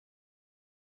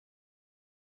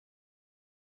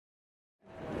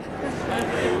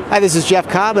Hi, this is Jeff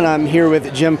Cobb, and I'm here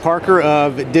with Jim Parker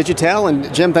of Digitell.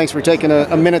 And Jim, thanks for taking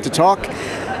a minute to talk.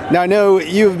 Now, I know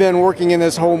you've been working in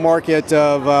this whole market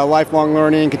of lifelong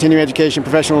learning, continuing education,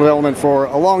 professional development for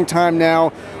a long time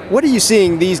now. What are you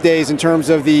seeing these days in terms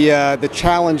of the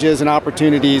challenges and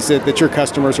opportunities that your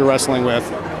customers are wrestling with?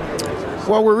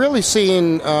 Well, we're really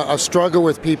seeing a struggle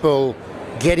with people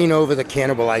getting over the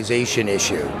cannibalization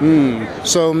issue.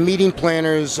 So meeting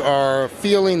planners are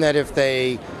feeling that if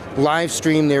they live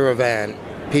stream their event,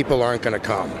 people aren't going to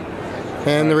come.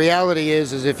 And the reality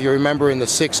is if you remember in the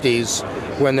 60s,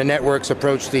 when the networks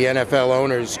approached the NFL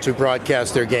owners to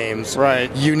broadcast their games,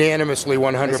 unanimously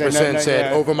 100%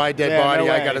 said, over my dead body,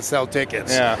 I got to sell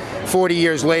tickets. 40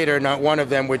 years later, not one of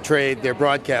them would trade their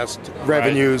broadcast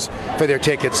revenues for their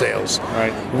ticket sales.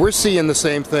 We're seeing the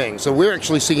same thing. So we're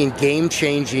actually seeing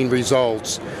game-changing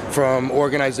results from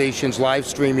organizations live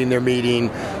streaming their meeting,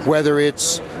 whether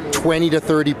it's 20 to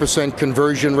 30%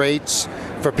 conversion rates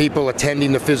for people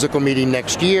attending the physical meeting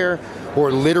next year,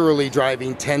 or literally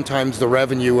driving 10 times the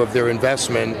revenue of their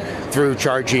investment through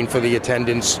charging for the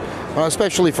attendance,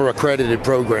 especially for accredited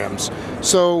programs.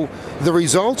 So the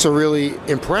results are really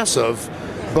impressive,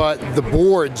 but the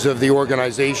boards of the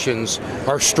organizations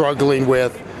are struggling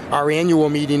with, our annual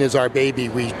meeting is our baby,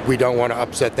 we don't want to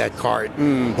upset that cart.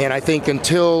 And I think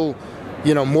until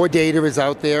more data is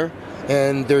out there,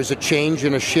 and there's a change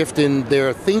and a shift in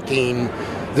their thinking,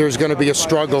 there's going to be a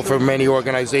struggle for many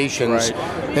organizations.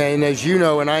 And as you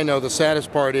know and I know, the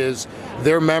saddest part is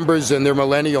their members and their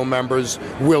millennial members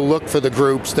will look for the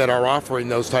groups that are offering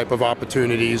those type of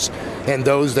opportunities, and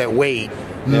those that wait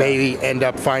may end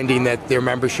up finding that their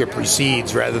membership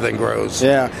recedes rather than grows.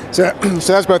 So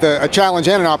that's both a challenge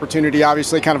and an opportunity,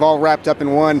 obviously, kind of all wrapped up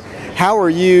in one. How are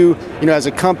you, as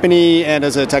a company and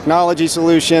as a technology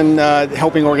solution,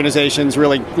 helping organizations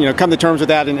really, come to terms with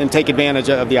that and take advantage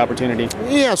of the opportunity?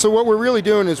 So what we're really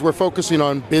doing is we're focusing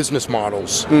on business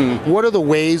models. What are the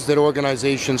ways that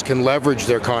organizations can leverage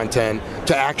their content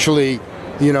to actually,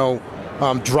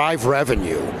 drive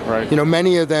revenue?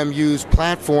 Many of them use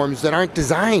platforms that aren't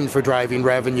designed for driving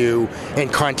revenue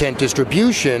and content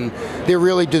distribution. They're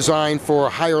really designed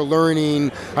for higher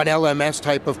learning, an LMS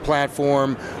type of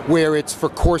platform where it's for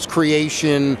course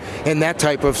creation and that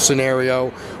type of scenario,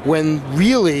 when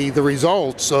really the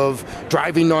results of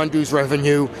driving non-dues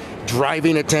revenue,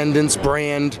 driving attendance,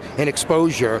 brand, and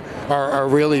exposure are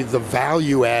really the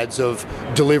value adds of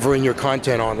delivering your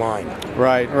content online.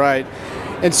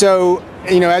 And so,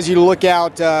 as you look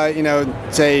out,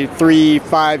 say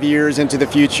 3-5 years into the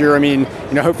future,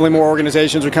 hopefully more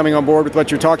organizations are coming on board with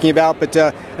what you're talking about, but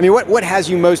what has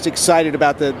you most excited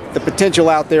about the potential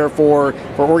out there for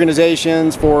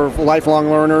organizations, for lifelong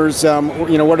learners?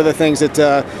 What are the things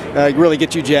that really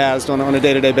get you jazzed on a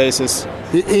day-to-day basis?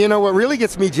 What really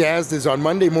gets me jazzed is on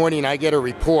Monday morning I get a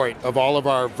report of all of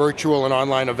our virtual and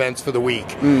online events for the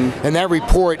week. And that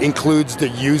report includes the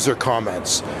user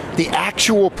comments, the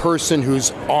actual person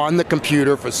who's on the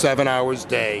computer for 7 hours a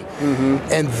day,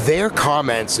 and their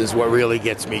comments is what really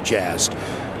gets me jazzed.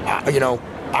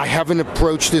 I haven't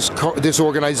approached this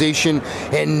organization,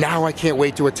 and now I can't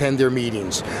wait to attend their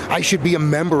meetings. I should be a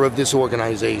member of this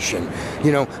organization.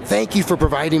 Thank you for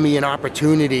providing me an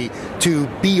opportunity to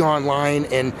be online.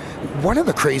 And one of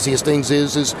the craziest things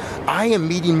is I am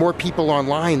meeting more people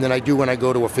online than I do when I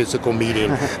go to a physical meeting.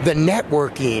 The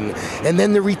networking, and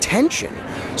then the retention.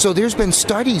 So there's been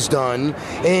studies done,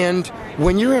 and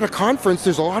when you're at a conference,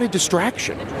 there's a lot of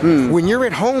distraction. When you're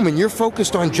at home and you're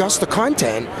focused on just the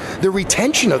content, the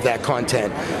retention of that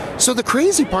content. So the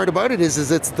crazy part about it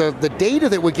is it's the data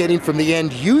that we're getting from the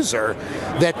end user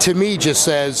that to me just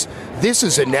says, this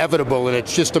is inevitable, and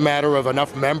it's just a matter of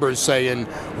enough members saying,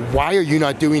 why are you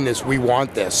not doing this? We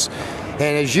want this.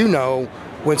 And as you know,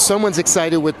 when someone's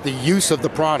excited with the use of the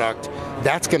product,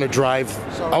 that's going to drive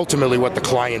ultimately what the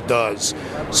client does.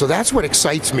 So that's what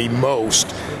excites me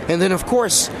most. And then of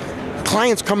course,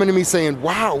 clients coming to me saying,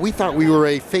 wow, we thought we were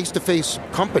a face-to-face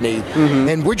company,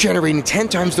 and we're generating 10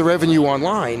 times the revenue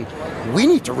online. We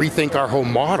need to rethink our whole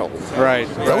model.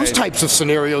 Those types of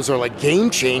scenarios are like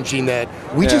game-changing that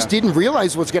we just didn't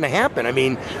realize was going to happen.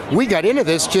 We got into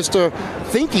this just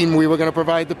thinking we were going to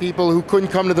provide the people who couldn't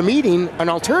come to the meeting an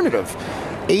alternative.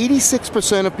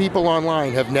 86% of people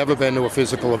online have never been to a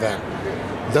physical event.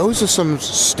 Those are some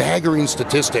staggering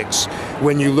statistics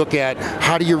when you look at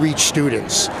how do you reach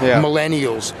students,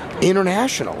 millennials,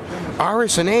 international.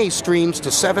 RSNA streams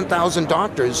to 7,000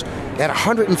 doctors at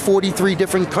 143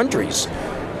 different countries.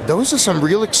 Those are some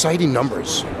real exciting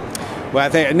numbers. Well, I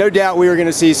think no doubt we are going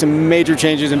to see some major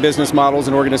changes in business models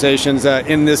and organizations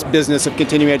in this business of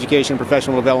continuing education and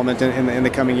professional development in the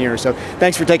coming years. So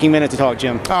thanks for taking a minute to talk,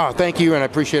 Jim. Oh, thank you, and I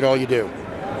appreciate all you do.